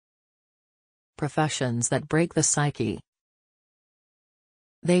professions that break the psyche.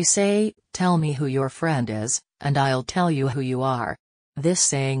 They say, "Tell me who your friend is, and I'll tell you who you are." This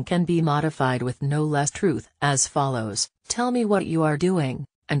saying can be modified with no less truth as follows: "Tell me what you are doing,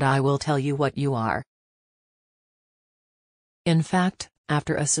 and I will tell you what you are." In fact,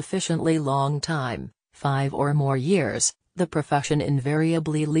 after a sufficiently long time, 5 or more years, the profession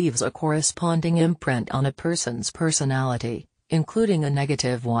invariably leaves a corresponding imprint on a person's personality, including a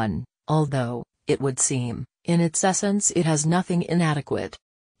negative one, although, it would seem, in its essence it has nothing inadequate.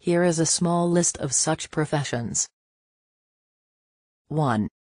 Here is a small list of such professions. 1.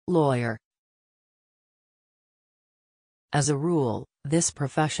 Lawyer. As a rule, this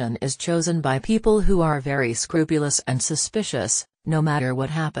profession is chosen by people who are very scrupulous and suspicious, no matter what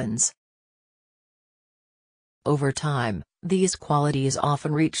happens. Over time, these qualities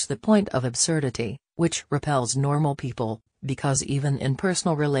often reach the point of absurdity, which repels normal people, because even in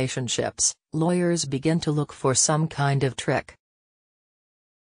personal relationships, lawyers begin to look for some kind of trick.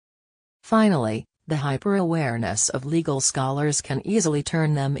 Finally, the hyper-awareness of legal scholars can easily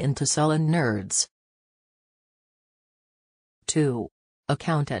turn them into sullen nerds. 2.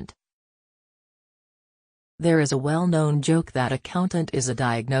 Accountant. There is a well-known joke that accountant is a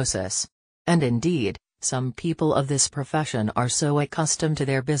diagnosis. And indeed, some people of this profession are so accustomed to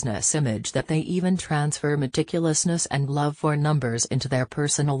their business image that they even transfer meticulousness and love for numbers into their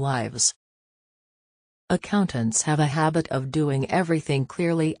personal lives. Accountants have a habit of doing everything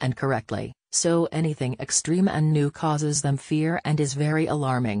clearly and correctly, so anything extreme and new causes them fear and is very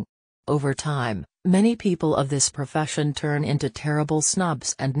alarming. Over time, many people of this profession turn into terrible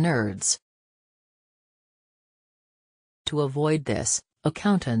snobs and nerds. To avoid this,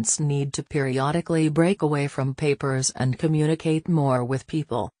 accountants need to periodically break away from papers and communicate more with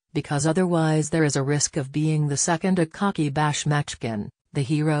people, because otherwise there is a risk of being the second Akaki Bashmachkin, the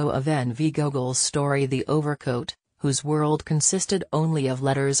hero of N.V. Gogol's story The Overcoat, whose world consisted only of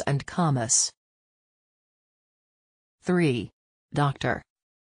letters and commas. 3. Doctor.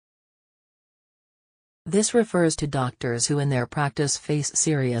 This refers to doctors who in their practice face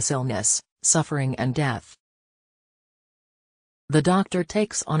serious illness, suffering and death. The doctor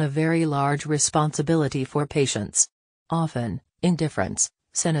takes on a very large responsibility for patients. Often, indifference,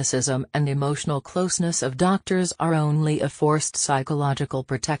 cynicism and emotional closeness of doctors are only a forced psychological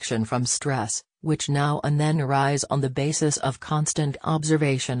protection from stress, which now and then arise on the basis of constant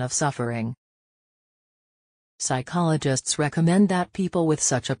observation of suffering. Psychologists recommend that people with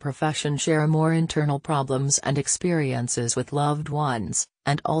such a profession share more internal problems and experiences with loved ones,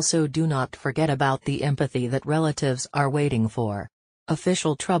 and also do not forget about the empathy that relatives are waiting for.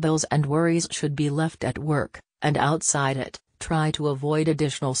 Official troubles and worries should be left at work, and outside it, try to avoid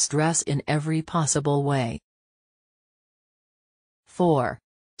additional stress in every possible way. 4.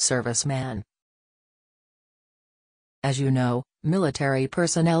 Serviceman. As you know, military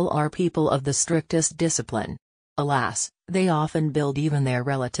personnel are people of the strictest discipline. Alas, they often build even their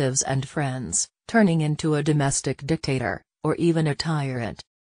relatives and friends, turning into a domestic dictator, or even a tyrant.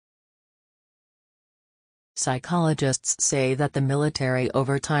 Psychologists say that the military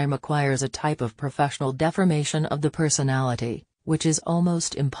over time acquires a type of professional deformation of the personality, which is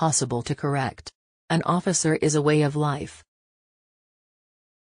almost impossible to correct. An officer is a way of life.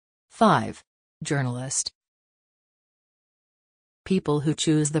 5. Journalist. People who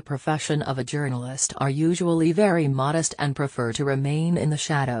choose the profession of a journalist are usually very modest and prefer to remain in the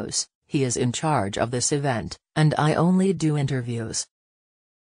shadows. He is in charge of this event, and I only do interviews.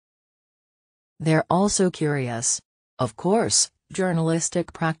 They're also curious. Of course,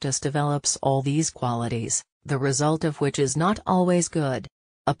 journalistic practice develops all these qualities, the result of which is not always good.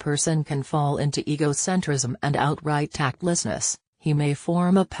 A person can fall into egocentrism and outright tactlessness. He may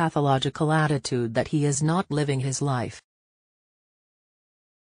form a pathological attitude that he is not living his life.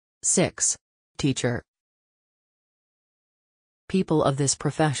 6. Teacher. People of this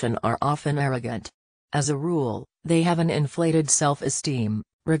profession are often arrogant. As a rule, they have an inflated self-esteem,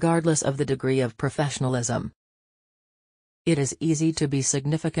 regardless of the degree of professionalism. It is easy to be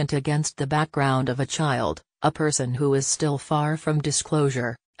significant against the background of a child, a person who is still far from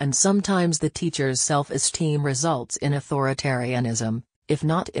disclosure, and sometimes the teacher's self-esteem results in authoritarianism, if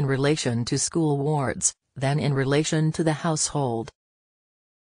not in relation to school wards, then in relation to the household.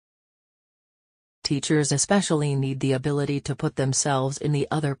 Teachers especially need the ability to put themselves in the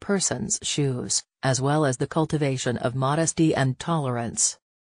other person's shoes, as well as the cultivation of modesty and tolerance.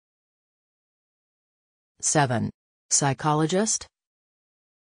 7. Psychologist.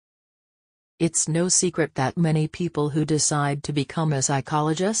 It's no secret that many people who decide to become a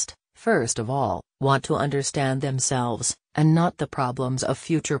psychologist, first of all, want to understand themselves, and not the problems of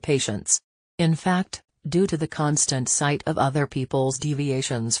future patients. In fact, due to the constant sight of other people's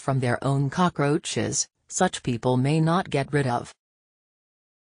deviations from their own cockroaches, such people may not get rid of.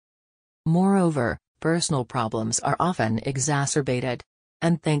 Moreover, personal problems are often exacerbated.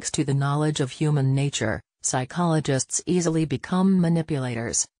 And thanks to the knowledge of human nature, psychologists easily become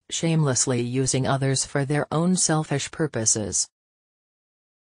manipulators, shamelessly using others for their own selfish purposes.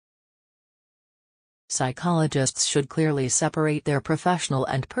 Psychologists should clearly separate their professional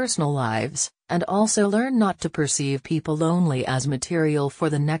and personal lives, and also learn not to perceive people only as material for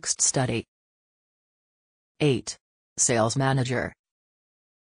the next study. 8. Sales manager.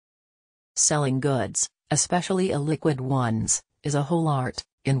 Selling goods, especially illiquid ones, is a whole art,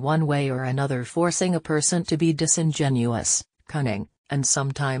 in one way or another forcing a person to be disingenuous, cunning, and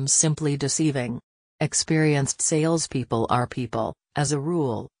sometimes simply deceiving. Experienced salespeople are people, as a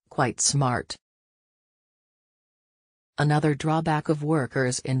rule, quite smart. Another drawback of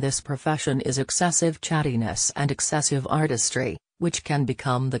workers in this profession is excessive chattiness and excessive artistry, which can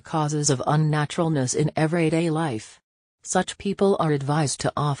become the causes of unnaturalness in everyday life. Such people are advised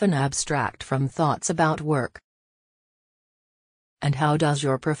to often abstract from thoughts about work. And how does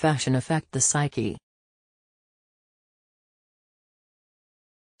your profession affect the psyche?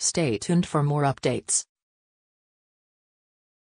 Stay tuned for more updates.